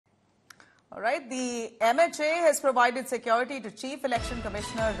All right, the MHA has provided security to Chief Election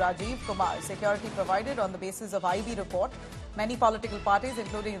Commissioner Rajiv Kumar. Security provided on the basis of IB report. Many political parties,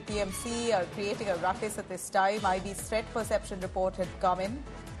 including the TMC, are creating a ruckus at this time. IB's threat perception report had come in,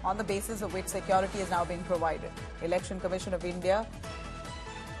 on the basis of which security is now being provided. Election Commission of India,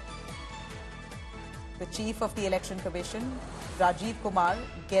 the Chief of the Election Commission, Rajiv Kumar,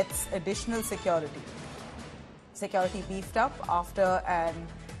 gets additional security. Security beefed up after an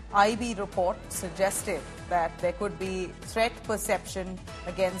IB report suggested that there could be threat perception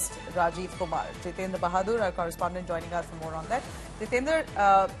against Rajiv Kumar. Jitendra Bahadur, our correspondent, joining us for more on that.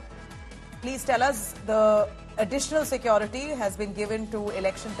 Jitendra, please tell us, the additional security has been given to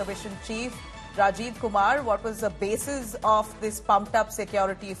Election Commission Chief Rajiv Kumar. What was the basis of this pumped up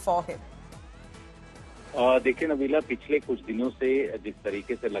security for him? देखिए नवीला, पिछले कुछ दिनों से जिस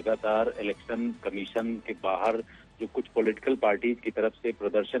तरीके से लगातार election commission के बाहर जो कुछ पॉलिटिकल पार्टीज की तरफ से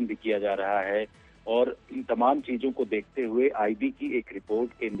प्रदर्शन भी किया जा रहा है और इन तमाम चीजों को देखते हुए आईबी की एक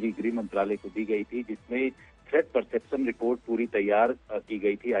रिपोर्ट केंद्रीय गृह मंत्रालय को दी गई थी, जिसमें थ्रेट परसेप्शन रिपोर्ट पूरी तैयार की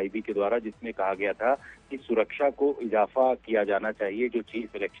गई थी आईबी के द्वारा, जिसमें कहा गया था कि सुरक्षा को इजाफा किया जाना चाहिए। जो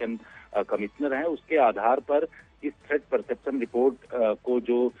चीफ इलेक्शन कमिश्नर हैं उसके आधार पर इस थ्रेट परसेप्शन रिपोर्ट को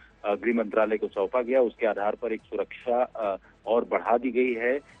जो गृह मंत्रालय को सौंपा गया, उसके आधार पर एक सुरक्षा और बढ़ा दी गई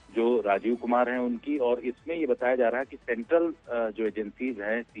है जो राजीव कुमार हैं उनकी। और इसमें ये बताया जा रहा है कि सेंट्रल जो एजेंसीज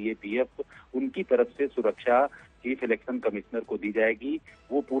हैं सीएपीएफ, उनकी तरफ से सुरक्षा चीफ इलेक्शन कमिश्नर को दी जाएगी।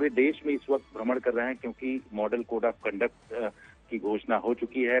 वो पूरे देश में इस वक्त भ्रमण कर रहे हैं क्योंकि मॉडल कोड ऑफ कंडक्ट की घोषणा हो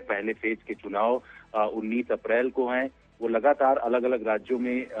चुकी है। पहले फेज के चुनाव 19 अप्रैल को हैं। वो लगातार अलग अलग राज्यों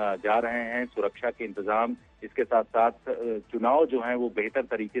में जा रहे हैं। सुरक्षा के इंतजाम, इसके साथ साथ चुनाव जो हैं वो बेहतर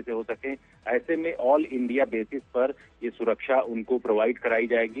तरीके से हो सके, ऐसे में ऑल इंडिया बेसिस पर ये सुरक्षा उनको प्रोवाइड कराई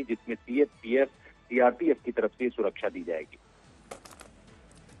जाएगी, जिसमें सीएपीएफ, सीआरपीएफ की तरफ से सुरक्षा दी जाएगी।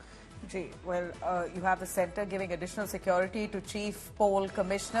 Gee, well, you have the centre giving additional security to Chief Poll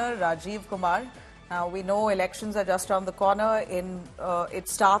Commissioner Rajiv Kumar. Now, we know elections are just around the corner. It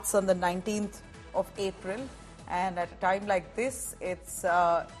starts on the 19th of April. And at a time like this, it's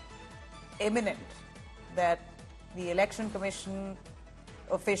imminent that the Election Commission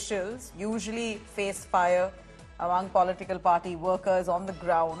officials usually face fire among political party workers on the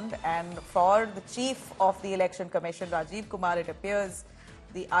ground. And for the Chief of the Election Commission, Rajiv Kumar, it appears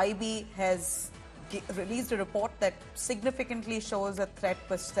the IB has released a report that significantly shows a threat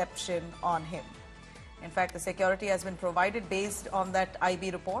perception on him. In fact, the security has been provided based on that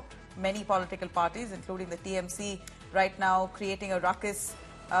IB report. Many political parties, including the TMC, right now creating a ruckus,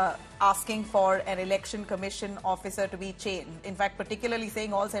 asking for an election commission officer to be changed. In fact, particularly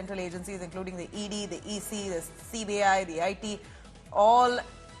saying all central agencies, including the ED, the EC, the CBI, the IT, all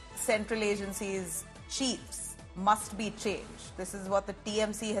central agencies' chiefs must be changed. This is what the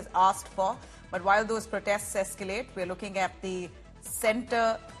TMC has asked for. But while those protests escalate, we're looking at the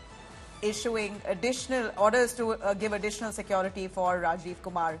centre issuing additional orders to give additional security for Rajiv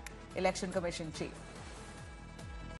Kumar, Election Commission Chief.